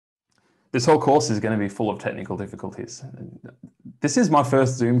This whole course is going to be full of technical difficulties. This is my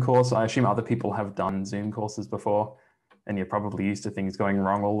first Zoom course. I assume other people have done Zoom courses before, and you're probably used to things going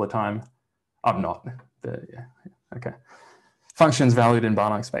wrong all the time. I'm not. Yeah. Okay. Functions valued in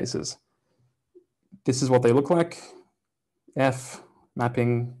Banach spaces. This is what they look like. F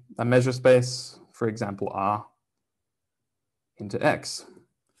mapping a measure space, for example, R, into X.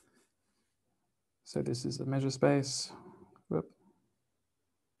 So this is a measure space. Whoop.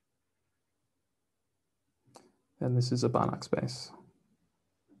 And this is a Banach space.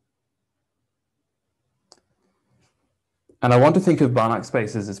 And I want to think of Banach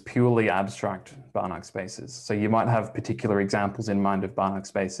spaces as purely abstract Banach spaces. So you might have particular examples in mind of Banach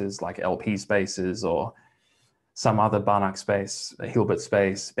spaces like LP spaces or some other Banach space, a Hilbert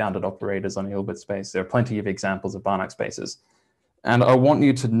space, bounded operators on a Hilbert space. There are plenty of examples of Banach spaces. And I want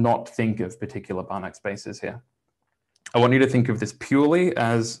you to not think of particular Banach spaces here. I want you to think of this purely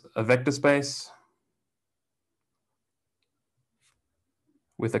as a vector space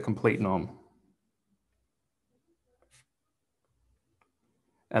with a complete norm.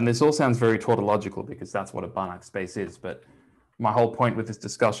 And this all sounds very tautological because that's what a Banach space is. But my whole point with this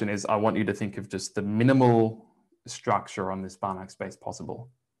discussion is I want you to think of just the minimal structure on this Banach space possible.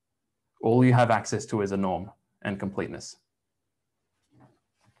 All you have access to is a norm and completeness.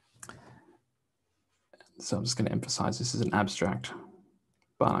 So I'm just going to emphasize this is an abstract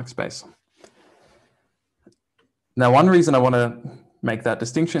Banach space. Now, one reason I want to make that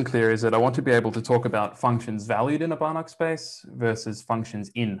distinction clear is that I want to be able to talk about functions valued in a Banach space versus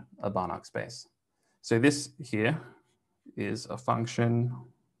functions in a Banach space. So this here is a function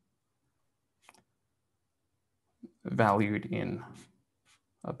valued in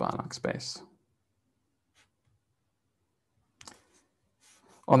a Banach space.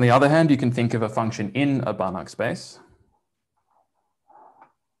 On the other hand, you can think of a function in a Banach space.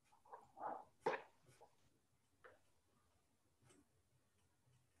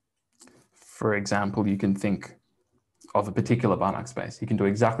 For example, you can think of a particular Banach space. You can do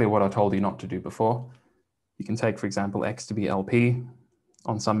exactly what I told you not to do before. You can take, for example, X to be LP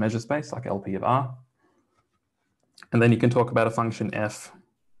on some measure space, like LP of R. And then you can talk about a function F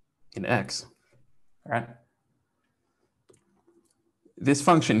in X, all right? This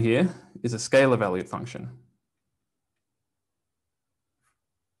function here is a scalar valued function.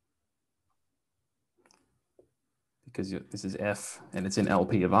 Because this is F and it's in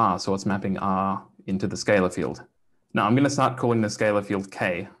LP of R, so it's mapping R into the scalar field. Now I'm going to start calling the scalar field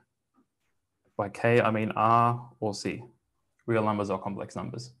K. By K, I mean R or C, real numbers or complex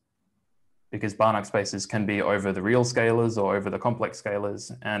numbers. Because Banach spaces can be over the real scalars or over the complex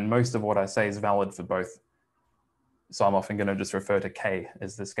scalars, and most of what I say is valid for both. So I'm often going to just refer to K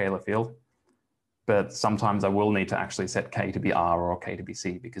as the scalar field. But sometimes I will need to actually set K to be R or K to be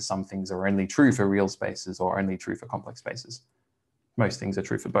C because some things are only true for real spaces or only true for complex spaces. Most things are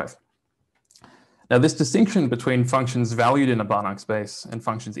true for both. Now, this distinction between functions valued in a Banach space and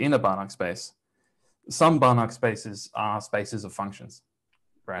functions in a Banach space, some Banach spaces are spaces of functions,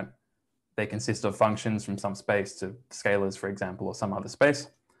 right? They consist of functions from some space to scalars, for example, or some other space.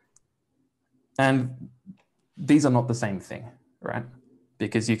 And these are not the same thing, right?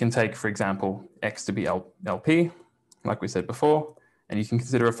 Because you can take, for example, X to be LP, like we said before, and you can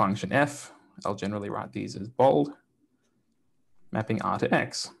consider a function F. I'll generally write these as bold, mapping R to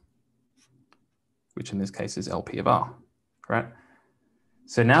X, which in this case is LP of R, right?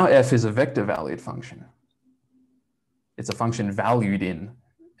 So now F is a vector valued function. It's a function valued in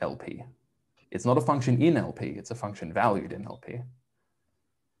LP. It's not a function in LP, it's a function valued in LP.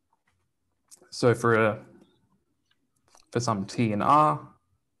 So for some t in R,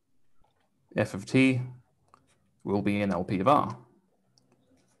 f of t will be in LP of R.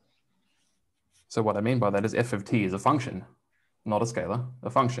 So what I mean by that is f of t is a function, not a scalar, a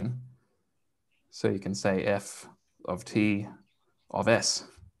function. So you can say f of t of s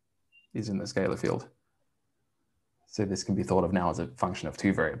is in the scalar field. So this can be thought of now as a function of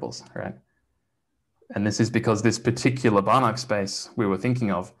two variables, right? And this is because this particular Banach space we were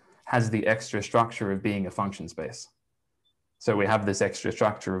thinking of has the extra structure of being a function space. So we have this extra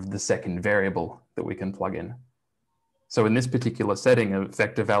structure of the second variable that we can plug in. So in this particular setting, a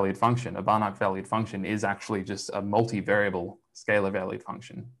vector valued function, a Banach valued function is actually just a multivariable scalar valued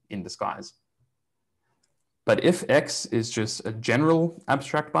function in disguise. But if X is just a general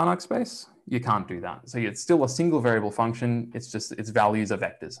abstract Banach space, you can't do that. So it's still a single variable function, it's just its values are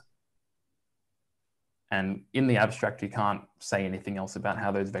vectors. And in the abstract, you can't say anything else about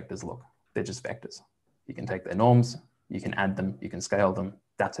how those vectors look. They're just vectors. You can take their norms, you can add them, you can scale them.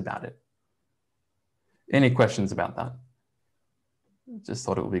 That's about it. Any questions about that? Just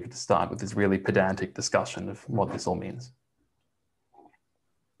thought it would be good to start with this really pedantic discussion of what this all means.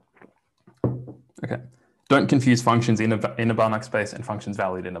 Okay, don't confuse functions in a Banach space and functions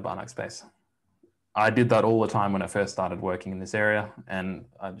valued in a Banach space. I did that all the time when I first started working in this area, and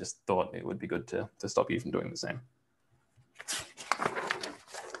I just thought it would be good to stop you from doing the same.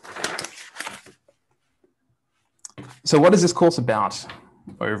 So what is this course about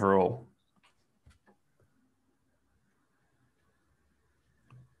overall?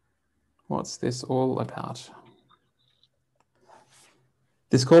 What's this all about?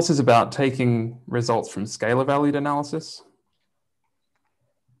 This course is about taking results from scalar valued analysis,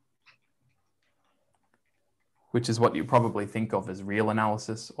 which is what you probably think of as real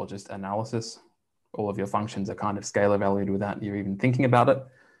analysis or just analysis. All of your functions are kind of scalar valued without you even thinking about it.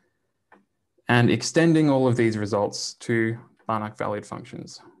 And extending all of these results to Banach-valued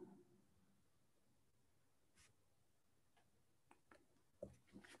functions.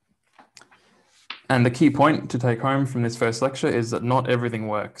 And the key point to take home from this first lecture is that not everything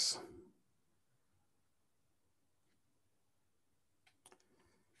works.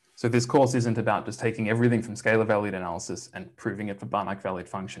 So this course isn't about just taking everything from scalar valued analysis and proving it for Banach-valued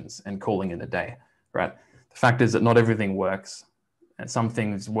functions and calling it a day, right? The fact is that not everything works, and some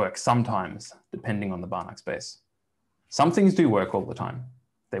things work sometimes, depending on the Banach space. Some things do work all the time.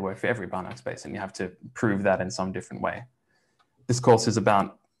 They work for every Banach space, and you have to prove that in some different way. This course is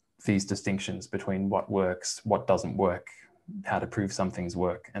about these distinctions between what works, what doesn't work, how to prove some things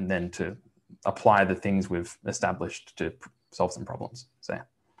work, and then to apply the things we've established to solve some problems. So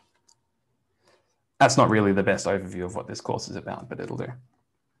that's not really the best overview of what this course is about, but it'll do.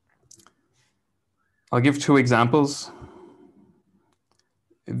 I'll give two examples.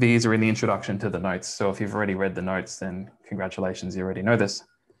 These are in the introduction to the notes. So if you've already read the notes, then congratulations, you already know this.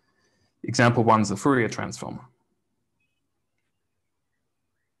 Example one is the Fourier transform.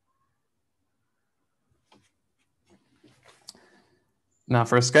 Now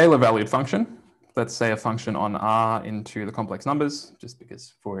for a scalar valued function, let's say a function on R into the complex numbers, just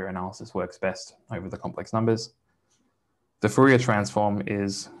because Fourier analysis works best over the complex numbers. The Fourier transform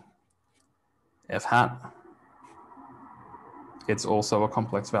is f hat. It's also a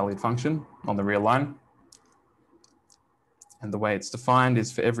complex valued function on the real line. And the way it's defined is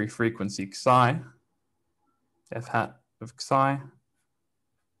for every frequency psi, f hat of psi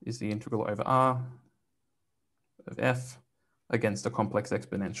is the integral over R of f against a complex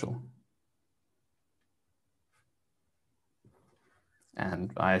exponential.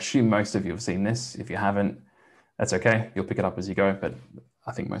 And I assume most of you have seen this. If you haven't, that's okay. You'll pick it up as you go, but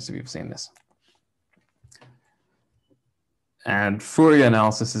I think most of you have seen this. And Fourier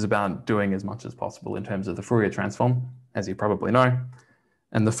analysis is about doing as much as possible in terms of the Fourier transform, as you probably know.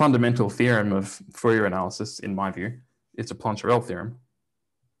 And the fundamental theorem of Fourier analysis, in my view, is the Plancherel theorem.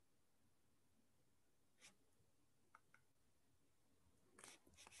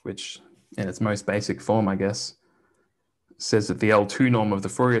 Which, in its most basic form, I guess, says that the L2 norm of the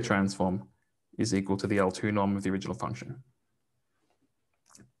Fourier transform is equal to the L2 norm of the original function.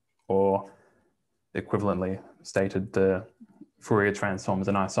 Or equivalently stated, the Fourier transform is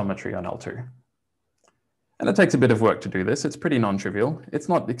an isometry on L2. And it takes a bit of work to do this. It's pretty non-trivial. It's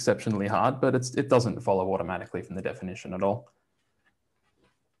not exceptionally hard, but it doesn't follow automatically from the definition at all.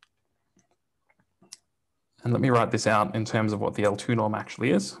 And let me write this out in terms of what the L2 norm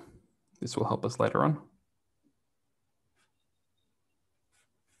actually is. This will help us later on.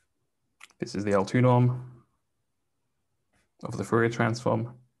 This is the L2 norm of the Fourier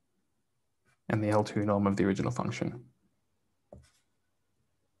transform and the L2 norm of the original function.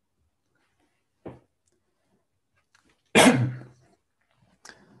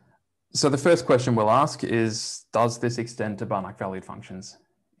 So the first question we'll ask is, does this extend to Banach-valued functions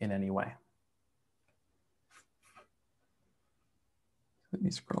in any way? Let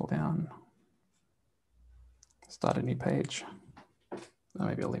me scroll down, start a new page. Oh,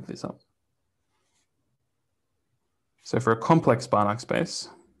 maybe I'll leave this up. So for a complex Banach space,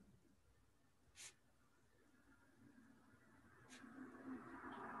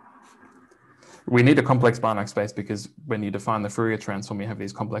 we need a complex Banach space because when you define the Fourier transform, you have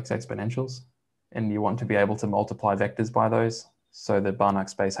these complex exponentials, and you want to be able to multiply vectors by those. So the Banach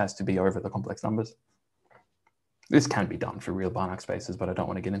space has to be over the complex numbers. This can be done for real Banach spaces, but I don't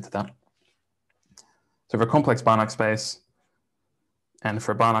want to get into that. So for a complex Banach space and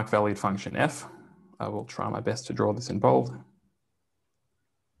for a Banach valued function f, I will try my best to draw this in bold.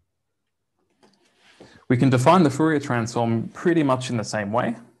 We can define the Fourier transform pretty much in the same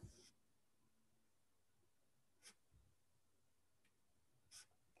way.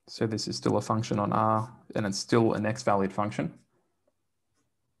 So this is still a function on R, and it's still an x-valued function.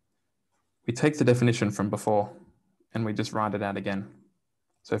 we take the definition from before and we just write it out again.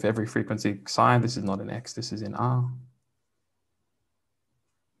 So if every frequency psi, this is not in X, this is in R.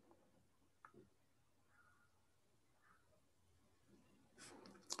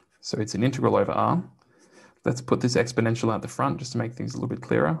 So it's an integral over R. Let's put this exponential out the front just to make things a little bit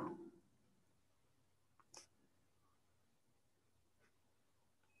clearer.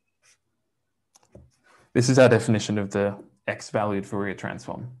 This is our definition of the X-valued Fourier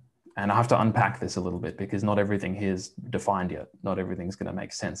transform. And I have to unpack this a little bit because not everything here is defined yet. Not everything's going to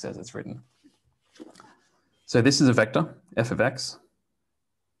make sense as it's written. So this is a vector, f of x.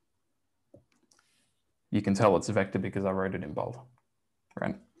 You can tell it's a vector because I wrote it in bold,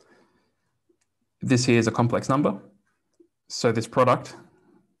 right? This here is a complex number. So this product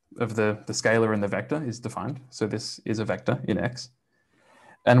of the scalar and the vector is defined. So this is a vector in X.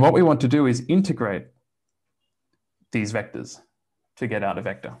 And what we want to do is integrate these vectors to get out a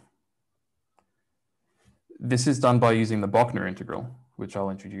vector. This is done by using the Bochner integral, which I'll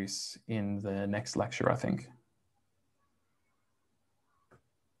introduce in the next lecture, I think.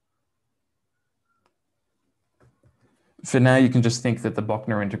 For now, you can just think that the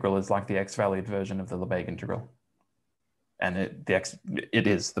Bochner integral is like the X-valued version of the Lebesgue integral. And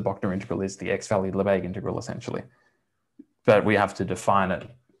the Bochner integral is the X-valued Lebesgue integral, essentially. But we have to define it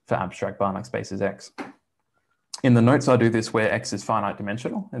for abstract Banach spaces X. In the notes, I do this where X is finite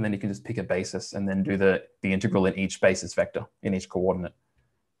dimensional, and then you can just pick a basis and then do the integral in each basis vector, in each coordinate,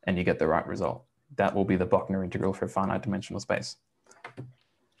 and you get the right result. That will be the Bochner integral for a finite dimensional space.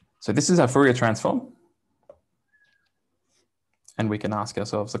 So this is our Fourier transform. And we can ask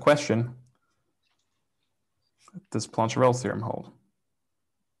ourselves the question, does Plancherel's theorem hold?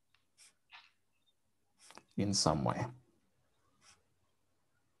 In some way.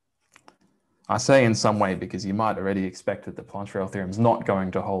 I say in some way because you might already expect that the Plancherel theorem is not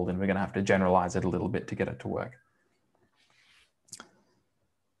going to hold and we're going to have to generalize it a little bit to get it to work.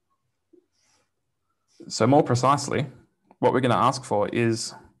 So more precisely, what we're going to ask for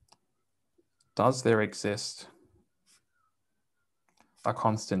is, does there exist a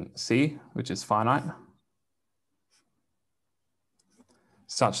constant C, which is finite,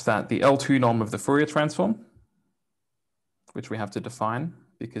 such that the L2 norm of the Fourier transform, which we have to define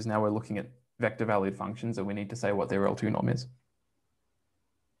because now we're looking at vector valued functions and we need to say what their L2 norm is.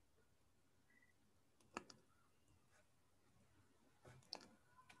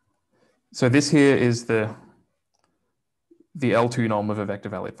 So this here is the L2 norm of a vector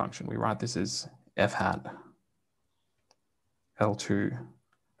valued function. We write this as f hat L2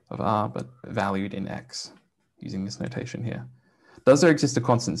 of R, but valued in X, using this notation here. Does there exist a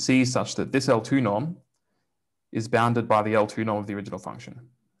constant C such that this L2 norm is bounded by the L2 norm of the original function?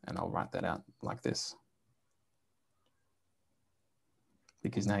 And I'll write that out like this,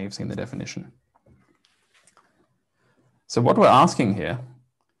 because now you've seen the definition. So what we're asking here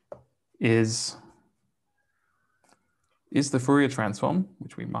is the Fourier transform,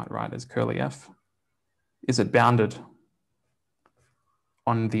 which we might write as curly f, is it bounded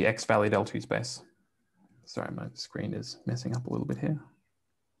on the X-valued L2 space? Sorry, my screen is messing up a little bit here.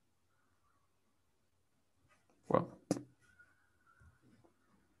 Well,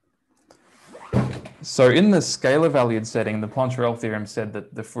 so in the scalar valued setting, the Plancherel theorem said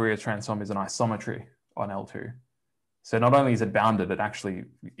that the Fourier transform is an isometry on L2. So not only is it bounded,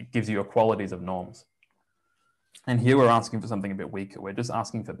 it gives you equalities of norms. And here we're asking for something a bit weaker. We're just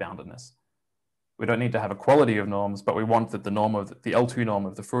asking for boundedness. We don't need to have a quality of norms, but we want that the norm of the L2 norm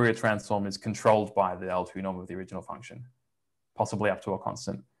of the Fourier transform is controlled by the L2 norm of the original function, possibly up to a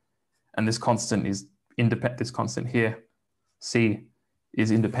constant. And this constant is independent. This constant here, C, is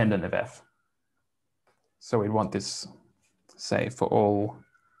independent of f. So we want this, say, for all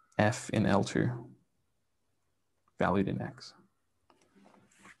f in L2, valued in X.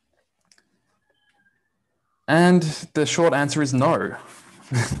 And the short answer is no.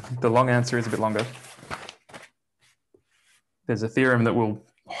 The long answer is a bit longer. There's a theorem that we'll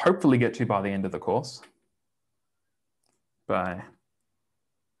hopefully get to by the end of the course by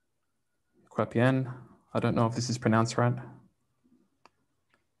Quepien. I don't know if this is pronounced right.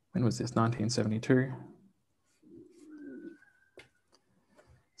 When was this? 1972.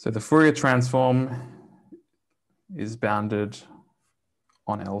 So the Fourier transform is bounded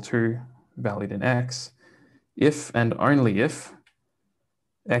on L2, valued in X, if and only if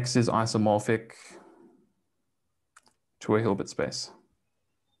X is isomorphic to a Hilbert space.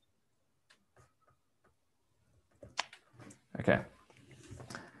 Okay.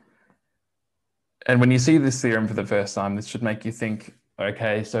 And when you see this theorem for the first time, this should make you think,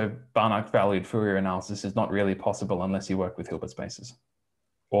 okay, so Banach-valued Fourier analysis is not really possible unless you work with Hilbert spaces.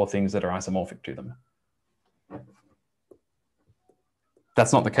 or things that are isomorphic to them.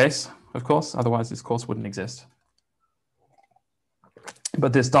 That's not the case, of course, otherwise this course wouldn't exist.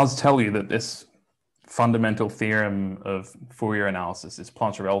 But this does tell you that this fundamental theorem of Fourier analysis, this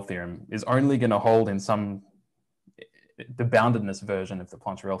Plancherel theorem, is only going to hold in the boundedness version of the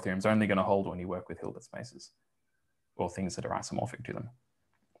Plancherel theorem is only going to hold when you work with Hilbert spaces or things that are isomorphic to them.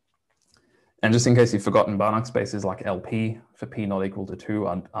 And just in case you've forgotten, Banach spaces like LP for P not equal to 2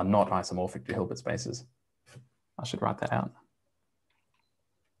 are not isomorphic to Hilbert spaces. I should write that out.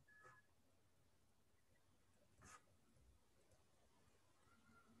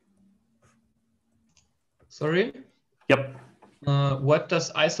 Sorry? Yep. What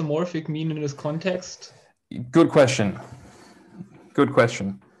does isomorphic mean in this context? Good question. Good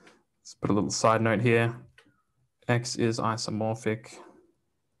question. Let's put a little side note here. X is isomorphic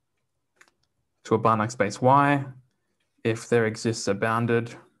to a Banach space Y if there exists a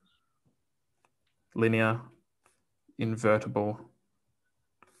bounded, linear, invertible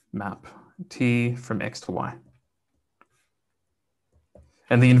map T from X to Y.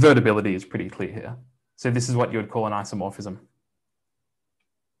 And the invertibility is pretty clear here. So this is what you would call an isomorphism.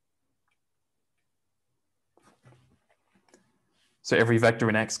 So every vector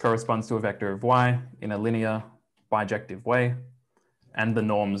in X corresponds to a vector of Y in a linear bijective way, and the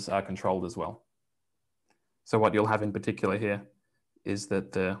norms are controlled as well. So what you'll have in particular here is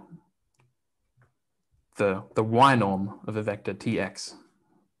that the Y norm of a vector Tx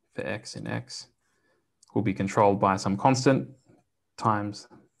for X in X will be controlled by some constant times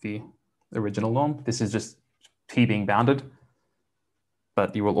the original norm. This is just T being bounded,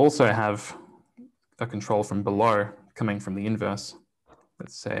 but you will also have a control from below coming from the inverse,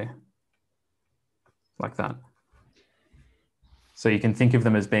 let's say like that. So you can think of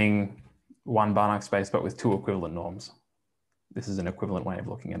them as being one Banach space, but with two equivalent norms. This is an equivalent way of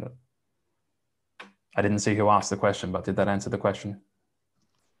looking at it. I didn't see who asked the question, but did that answer the question?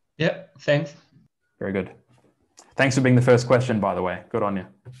 Yeah, thanks. Very good. Thanks for being the first question, by the way. Good on you.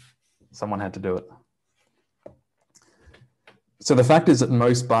 Someone had to do it. So the fact is that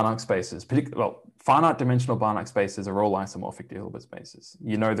most Banach spaces, well, finite dimensional Banach spaces are all isomorphic to Hilbert spaces.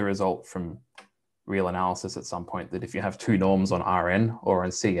 You know the result from real analysis at some point that if you have two norms on Rn or on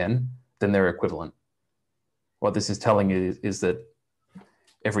Cn, then they're equivalent. What this is telling you is that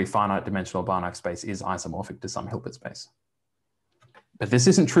every finite dimensional Banach space is isomorphic to some Hilbert space. But this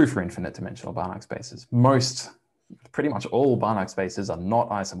isn't true for infinite dimensional Banach spaces. Pretty much all Banach spaces are not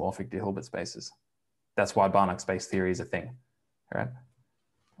isomorphic to Hilbert spaces. That's why Banach space theory is a thing, right?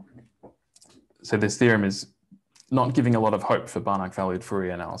 So this theorem is not giving a lot of hope for Banach-valued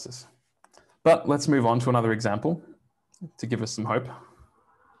Fourier analysis. But let's move on to another example to give us some hope.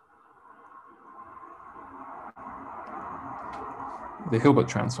 The Hilbert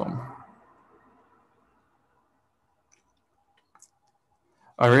transform.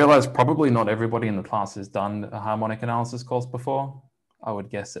 I realize probably not everybody in the class has done a harmonic analysis course before. I would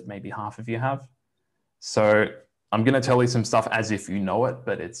guess that maybe half of you have. So I'm going to tell you some stuff as if you know it,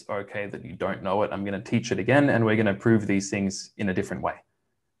 but it's okay that you don't know it. I'm going to teach it again, and we're going to prove these things in a different way.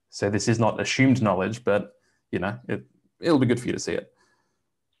 So this is not assumed knowledge, but you know, it'll be good for you to see it.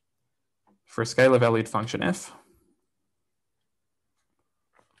 For a scalar valued function f,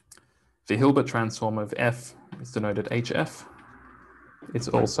 the Hilbert transform of f is denoted hf. It's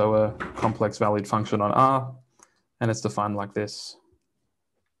also a complex valued function on R, and it's defined like this.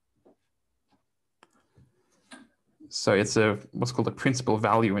 So it's what's called a principal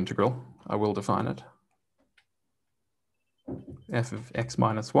value integral. I will define it. F of x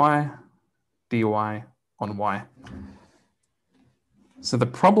minus y, dy on y. So the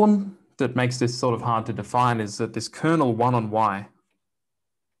problem that makes this sort of hard to define is that this kernel 1 on y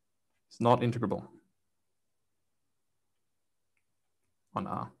is not integrable on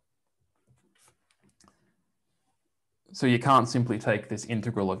R. So you can't simply take this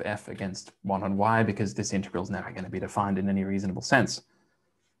integral of f against 1 on y because this integral is never going to be defined in any reasonable sense.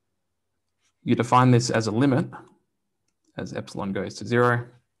 You define this as a limit as epsilon goes to 0.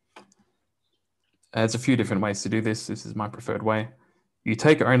 There's a few different ways to do this. This is my preferred way. You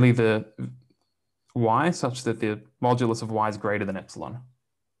take only the y such that the modulus of y is greater than epsilon.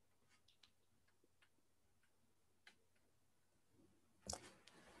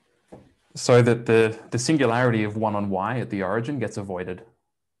 So that the singularity of 1 on y at the origin gets avoided.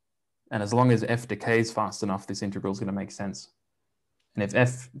 And as long as f decays fast enough, this integral is going to make sense. And if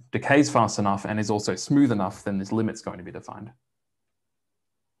f decays fast enough and is also smooth enough, then this limit's going to be defined.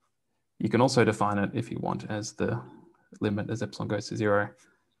 You can also define it, if you want, as the limit as epsilon goes to 0.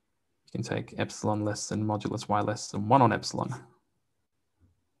 You can take epsilon less than modulus y less than 1 on epsilon.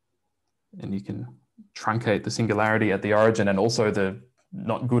 And you can truncate the singularity at the origin and also the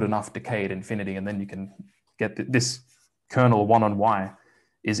not good enough decay at infinity. And then you can get this kernel 1 on y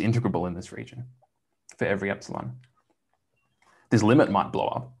is integrable in this region for every epsilon. This limit might blow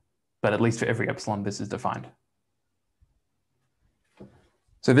up, but at least for every epsilon, this is defined.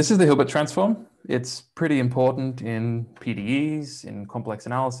 So this is the Hilbert transform. It's pretty important in PDEs, in complex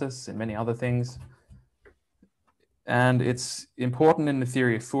analysis, in many other things. And it's important in the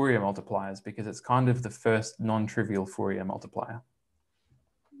theory of Fourier multipliers because it's kind of the first non-trivial Fourier multiplier.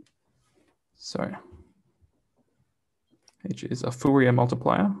 So H is a Fourier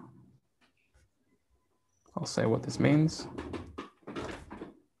multiplier. I'll say what this means.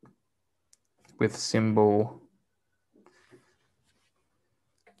 With symbol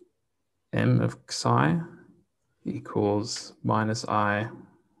m of psi equals minus I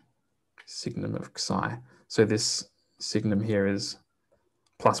signum of psi. So this signum here is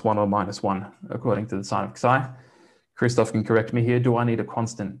 +1 or -1 according to the sign of psi. Christoph can correct me here. Do I need a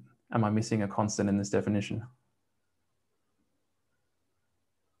constant? Am I missing a constant in this definition?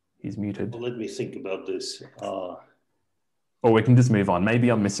 He's muted. Well, let me think about this. Or we can just move on. Maybe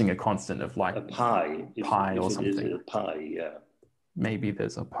I'm missing a constant of like a pi. Pi or if something. it is a pi, yeah. Maybe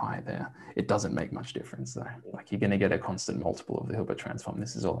there's a pi there. It doesn't make much difference though. Like you're going to get a constant multiple of the Hilbert transform.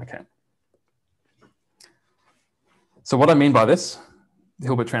 This is all okay. So what I mean by this, the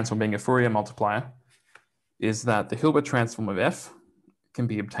Hilbert transform being a Fourier multiplier, is that the Hilbert transform of f can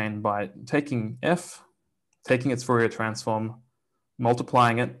be obtained by taking f, taking its Fourier transform,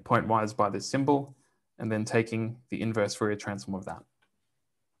 multiplying it pointwise by this symbol, and then taking the inverse Fourier transform of that.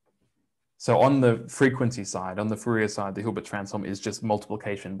 So on the frequency side, on the Fourier side, the Hilbert transform is just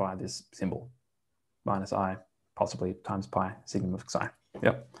multiplication by this symbol, minus I, possibly times pi, signum of psi.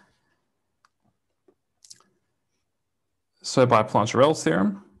 Yep. So by Plancherel's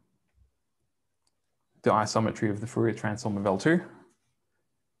theorem, the isometry of the Fourier transform of L2,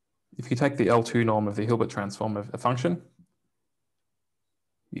 if you take the L2 norm of the Hilbert transform of a function,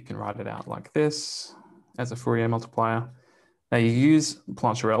 you can write it out like this as a Fourier multiplier. Now you use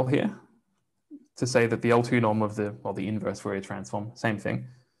Plancherel here to say that the L2 norm of the inverse Fourier transform, same thing,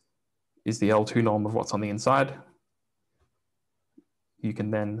 is the L2 norm of what's on the inside. You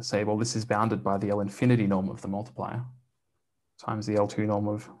can then say, well, this is bounded by the L infinity norm of the multiplier times the L2 norm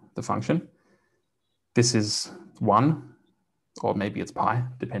of the function. This is 1, or maybe it's pi,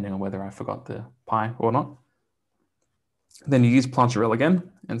 depending on whether I forgot the pi or not. Then you use Plancherel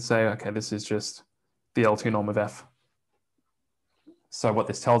again and say, okay, this is just the L2 norm of f. So what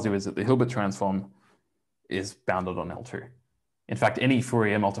this tells you is that the Hilbert transform is bounded on L2. In fact, any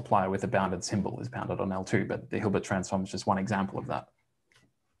Fourier multiplier with a bounded symbol is bounded on L2, but the Hilbert transform is just one example of that.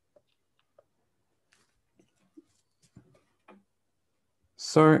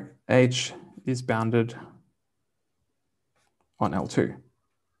 So H is bounded on L2.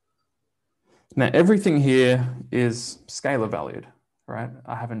 Now everything here is scalar valued, right?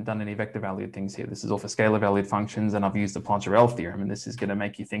 I haven't done any vector valued things here. This is all for scalar valued functions, and I've used the Plancherel theorem, and this is going to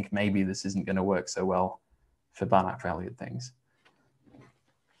make you think maybe this isn't going to work so well for Banach-valued things.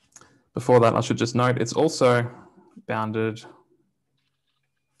 Before that, I should just note it's also bounded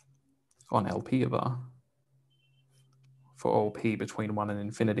on LP of R for all p between 1 and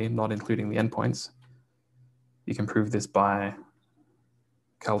infinity, not including the endpoints. You can prove this by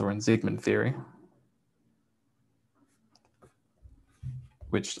Calderon-Siegmund theory,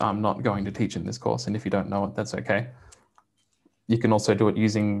 which I'm not going to teach in this course, and if you don't know it, that's okay. You can also do it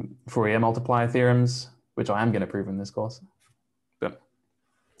using Fourier multiplier theorems, which I am going to prove in this course. But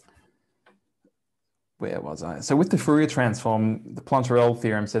where was I? So with the Fourier transform, the Plancherel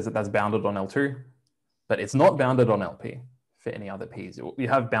theorem says that that's bounded on L2, but it's not bounded on LP for any other p's. You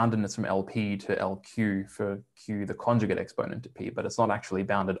have boundedness from LP to LQ for Q, the conjugate exponent to P, but it's not actually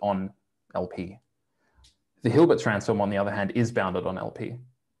bounded on LP. The Hilbert transform, on the other hand, is bounded on LP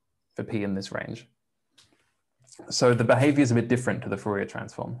for P in this range. So the behavior is a bit different to the Fourier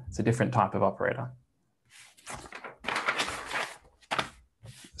transform. It's a different type of operator.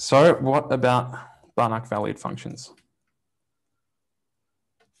 So what about Banach-valued functions?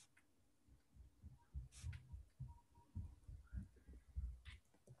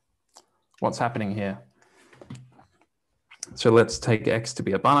 What's happening here? So let's take X to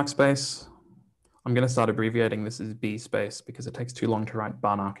be a Banach space. I'm going to start abbreviating this as B space because it takes too long to write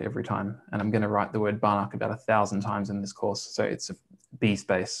Banach every time. And I'm going to write the word Banach about 1,000 times in this course. So it's a B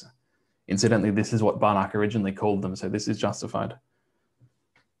space. Incidentally, this is what Banach originally called them. So this is justified.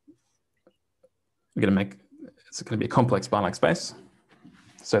 We're going to make, it's going to be a complex Banach space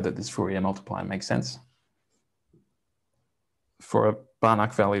so that this Fourier multiplier makes sense. For a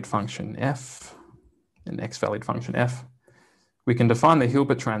Banach-valued function f, an x-valued function f, we can define the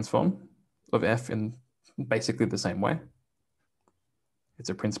Hilbert transform of f in basically the same way. It's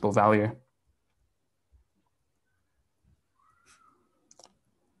a principal value.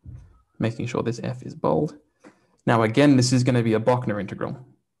 Making sure this f is bold. Now again, this is going to be a Bochner integral.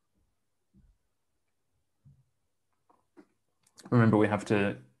 Remember, we have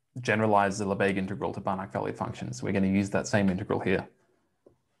to generalize the Lebesgue integral to Banach-valued functions. So we're going to use that same integral here.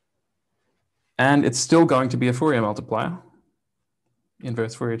 And it's still going to be a Fourier multiplier.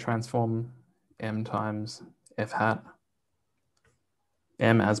 Inverse Fourier transform m times f hat.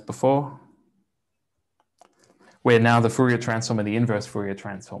 M as before. Where now the Fourier transform and the inverse Fourier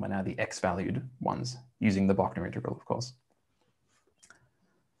transform are now the x-valued ones, using the Bochner integral, of course.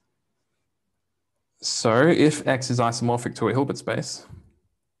 So if X is isomorphic to a Hilbert space,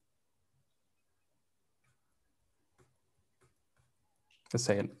 let's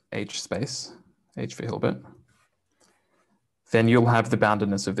say an H space, H for Hilbert, then you'll have the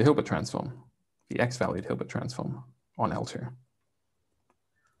boundedness of the Hilbert transform, the X-valued Hilbert transform on L2.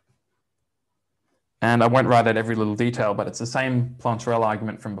 And I won't write out every little detail, but it's the same Plancherel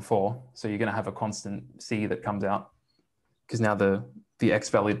argument from before. So you're going to have a constant C that comes out, because now the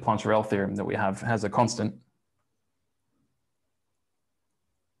X-valued Plancherel theorem that we have has a constant.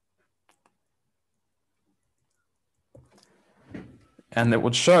 And that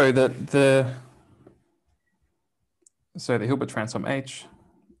would show that the Hilbert transform H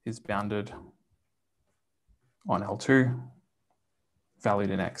is bounded on L2, valued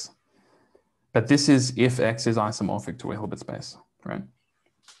in X. But this is if X is isomorphic to a Hilbert space, right?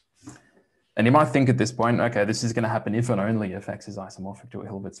 And you might think at this point, okay, this is going to happen if and only if X is isomorphic to a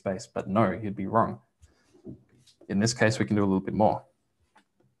Hilbert space, but no, you'd be wrong. In this case, we can do a little bit more.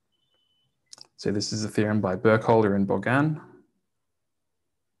 So this is a theorem by Burkholder and Bourgain.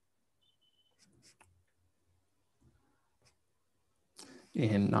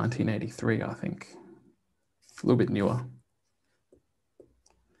 In 1983, I think. A little bit newer.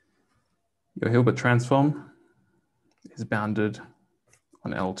 Your Hilbert transform is bounded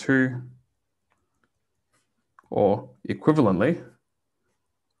on L2, or equivalently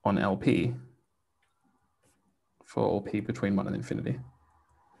on LP for all p between 1 and infinity.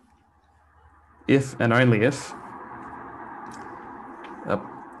 If and only if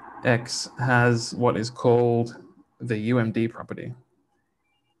X has what is called the UMD property.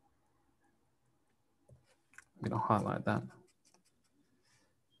 I'm going to highlight that.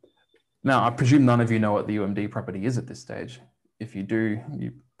 Now, I presume none of you know what the UMD property is at this stage. If you do,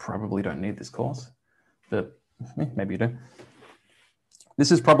 you probably don't need this course, but maybe you do.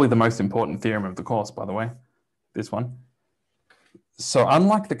 This is probably the most important theorem of the course, by the way, this one. So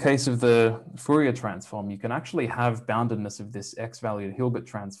unlike the case of the Fourier transform, you can actually have boundedness of this X-valued Hilbert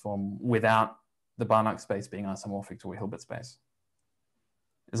transform without the Banach space being isomorphic to a Hilbert space.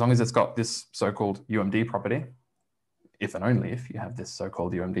 As long as it's got this so-called UMD property, if and only if you have this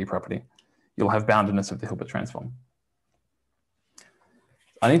so-called UMD property, you'll have boundedness of the Hilbert transform.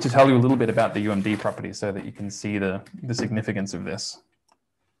 I need to tell you a little bit about the UMD property so that you can see the significance of this.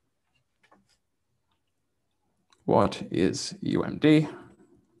 What is UMD?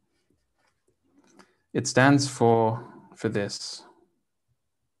 It stands for this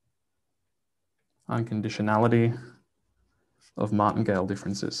unconditionality of martingale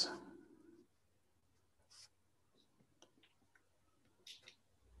differences.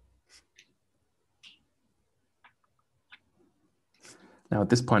 Now, at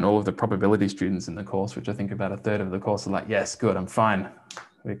this point, all of the probability students in the course, which I think about a third of the course, are like, yes, good, I'm fine.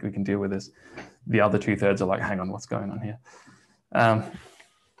 We can deal with this. The other 2/3 are like, hang on, what's going on here?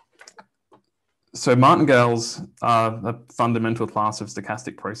 So martingales are a fundamental class of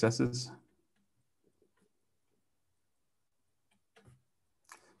stochastic processes.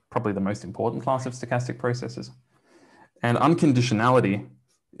 Probably the most important class of stochastic processes. And unconditionality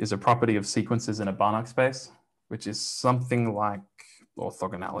is a property of sequences in a Banach space, which is something like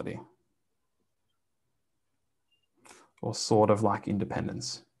orthogonality, or sort of like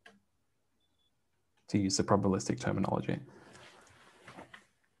independence, to use the probabilistic terminology.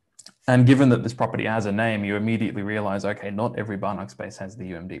 And given that this property has a name, you immediately realize, okay, not every Banach space has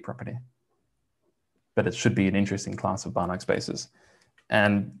the UMD property, but it should be an interesting class of Banach spaces.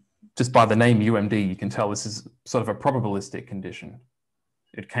 And just by the name UMD, you can tell this is sort of a probabilistic condition.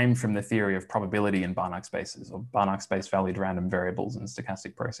 It came from the theory of probability in Banach spaces, or Banach space valued random variables in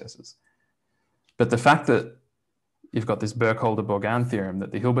stochastic processes. But the fact that you've got this Burkholder-Bourgain theorem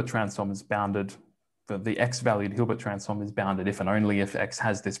that the Hilbert transform is bounded the X-valued Hilbert transform is bounded if and only if X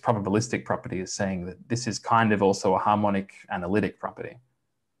has this probabilistic property, is saying that this is kind of also a harmonic analytic property,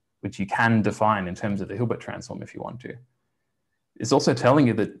 which you can define in terms of the Hilbert transform if you want to. It's also telling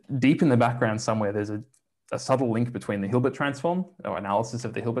you that deep in the background somewhere, there's a subtle link between the Hilbert transform, or analysis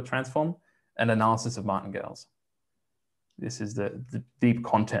of the Hilbert transform, and analysis of martingales. This is the deep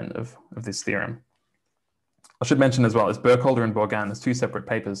content of this theorem. I should mention as well, as Burkholder and Bourgain, there's two separate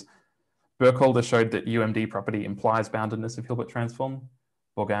papers. Burkholder showed that UMD property implies boundedness of Hilbert transform.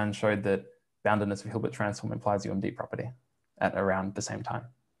 Bourgain showed that boundedness of Hilbert transform implies UMD property at around the same time.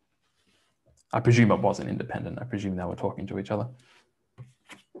 I presume it wasn't independent. I presume they were talking to each other.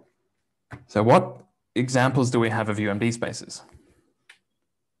 So what examples do we have of UMD spaces?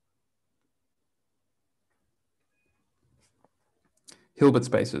 Hilbert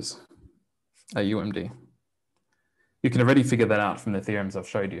spaces are UMD. You can already figure that out from the theorems I've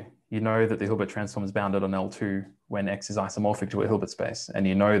showed you. You know that the Hilbert transform is bounded on L2 when X is isomorphic to a Hilbert space, and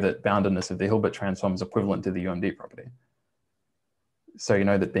you know that boundedness of the Hilbert transform is equivalent to the UMD property. So you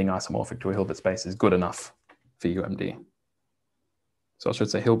know that being isomorphic to a Hilbert space is good enough for UMD. So I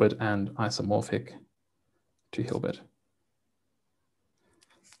should say Hilbert and isomorphic to Hilbert.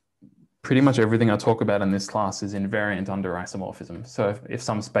 Pretty much everything I talk about in this class is invariant under isomorphism. So if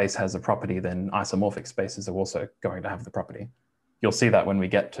some space has a property, then isomorphic spaces are also going to have the property. You'll see that when we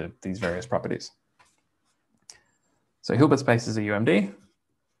get to these various properties. So Hilbert spaces are UMD.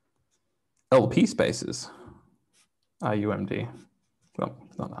 LP spaces are UMD. Well,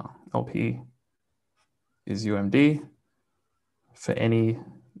 not now. LP is UMD for any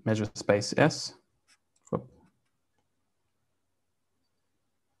measure space S. Whoop.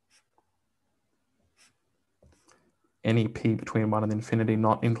 Any P between 1 and infinity,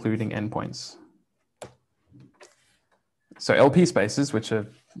 not including endpoints. So LP spaces, which are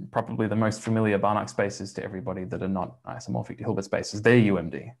probably the most familiar Banach spaces to everybody that are not isomorphic to Hilbert spaces, they're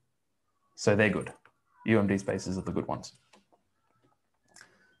UMD. So they're good. UMD spaces are the good ones.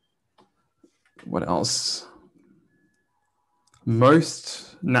 What else?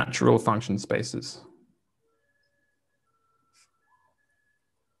 Most natural function spaces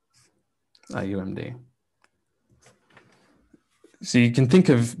are UMD. So you can think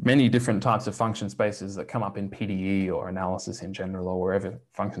of many different types of function spaces that come up in PDE or analysis in general, or wherever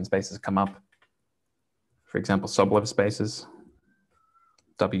function spaces come up. For example, Sobolev spaces,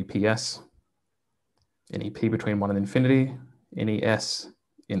 WPS, any P between 1 and infinity, any S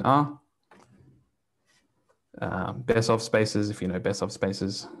in R. Besov spaces, if you know Besov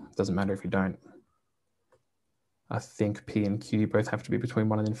spaces, doesn't matter if you don't. I think P and Q both have to be between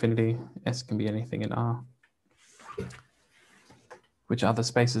 1 and infinity. S can be anything in R. Which other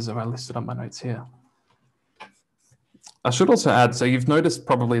spaces have I listed on my notes here? I should also add, so you've noticed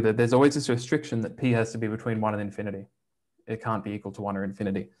probably that there's always this restriction that P has to be between 1 and infinity. It can't be equal to 1 or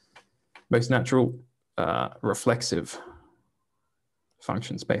infinity. Most natural reflexive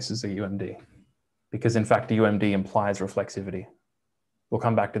function spaces are UMD, because in fact, UMD implies reflexivity. We'll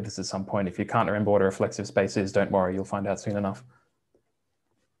come back to this at some point. If you can't remember what a reflexive space is, don't worry, you'll find out soon enough.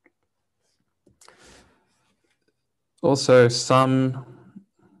 Also, some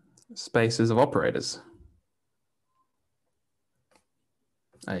spaces of operators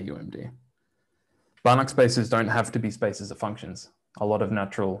are UMD. Banach spaces don't have to be spaces of functions. A lot of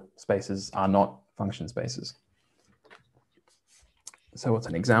natural spaces are not function spaces. So what's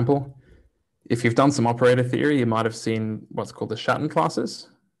an example? If you've done some operator theory, you might have seen what's called the Schatten classes,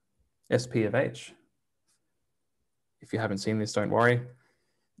 SP of H. If you haven't seen this, don't worry.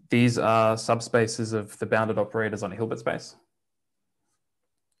 These are subspaces of the bounded operators on a Hilbert space.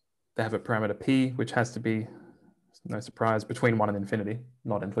 They have a parameter P, which has to be, no surprise, between 1 and infinity,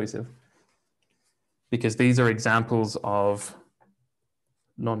 not inclusive. Because these are examples of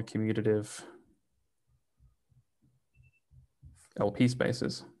non-commutative LP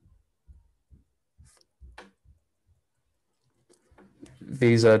spaces.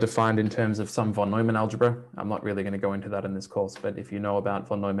 These are defined in terms of some von Neumann algebra. I'm not really going to go into that in this course, but if you know about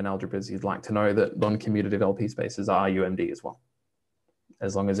von Neumann algebras, you'd like to know that non-commutative LP spaces are UMD as well,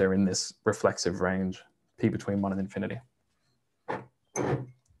 as long as they're in this reflexive range, P between 1 and infinity.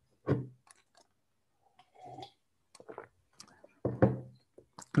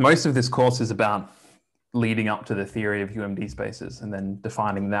 Most of this course is about leading up to the theory of UMD spaces and then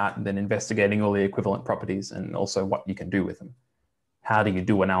defining that and then investigating all the equivalent properties and also what you can do with them. How do you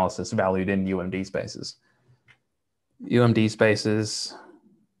do analysis valued in UMD spaces? UMD spaces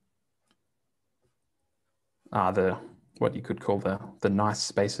are what you could call the nice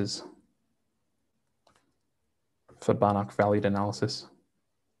spaces for Banach-valued analysis.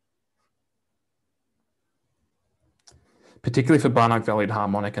 particularly for Banach-valued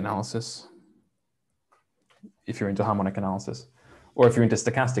harmonic analysis. If you're into harmonic analysis, or if you're into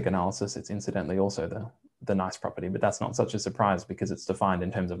stochastic analysis, it's incidentally also the nice property, but that's not such a surprise because it's defined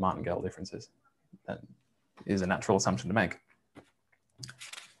in terms of martingale differences. That is a natural assumption to make.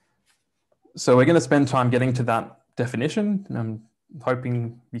 So we're going to spend time getting to that definition. And I'm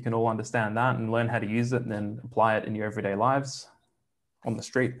hoping you can all understand that and learn how to use it and then apply it in your everyday lives on the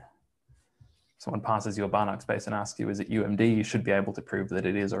street. Someone passes you a Banach space and asks you, is it UMD? You should be able to prove that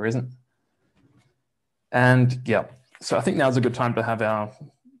it is or isn't. And yeah, so I think now's a good time to have our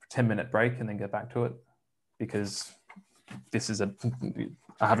 10-minute break and then get back to it, because this is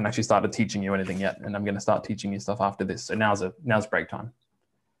I haven't actually started teaching you anything yet, and I'm going to start teaching you stuff after this. So now's break time.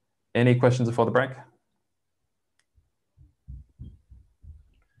 Any questions before the break?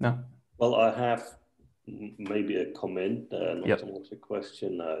 No? Well, I have maybe a comment, not so Yep. much a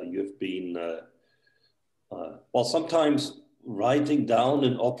question. You've been, well, sometimes writing down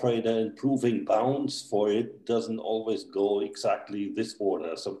an operator and proving bounds for it doesn't always go exactly this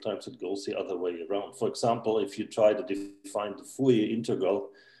order. Sometimes it goes the other way around. For example, if you try to define the Fourier integral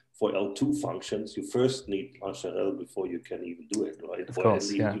for L2 functions, you first need Plancherel before you can even do it, right? Of course, at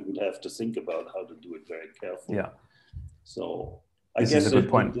least yeah. you would have to think about how to do it very carefully. Yeah. So I This guess is a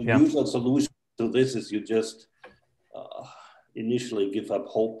good point. the Yeah. usual solution to this is you just initially give up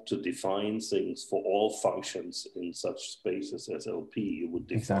hope to define things for all functions in such spaces as LP. You would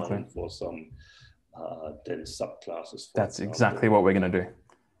define Exactly. for some dense subclasses. That's exactly what we're going to do.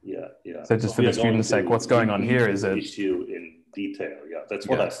 Yeah, yeah. So just for the students' sake, what's going on here is an a issue in detail. Yeah, that's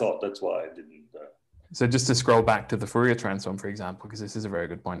what I thought. That's why I didn't. So just to scroll back to the Fourier transform, for example, because this is a very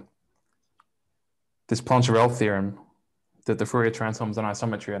good point. This Plancherel theorem that the Fourier transforms an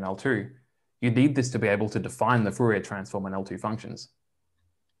isometry on L2, you need this to be able to define the Fourier transform on L2 functions.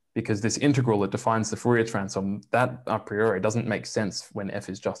 Because this integral that defines the Fourier transform, that a priori doesn't make sense when f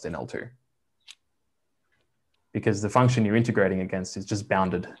is just in L2. Because the function you're integrating against is just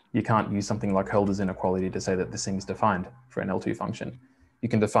bounded. You can't use something like Hölder's inequality to say that this thing's defined for an L2 function. You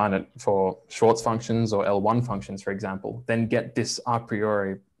can define it for Schwartz functions or L1 functions, for example, then get this a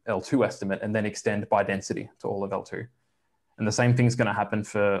priori L2 estimate and then extend by density to all of L2. And the same thing's going to happen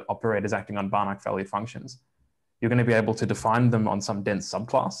for operators acting on Banach-valued functions. You're going to be able to define them on some dense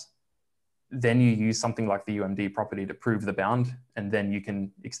subclass. Then you use something like the UMD property to prove the bound, and then you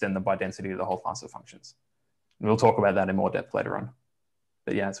can extend them by density to the whole class of functions. And we'll talk about that in more depth later on.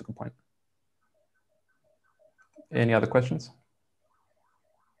 But yeah, it's a good point. Any other questions?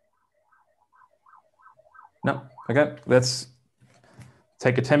 No? Okay, let's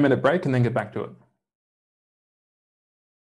take a 10-minute break and then get back to it.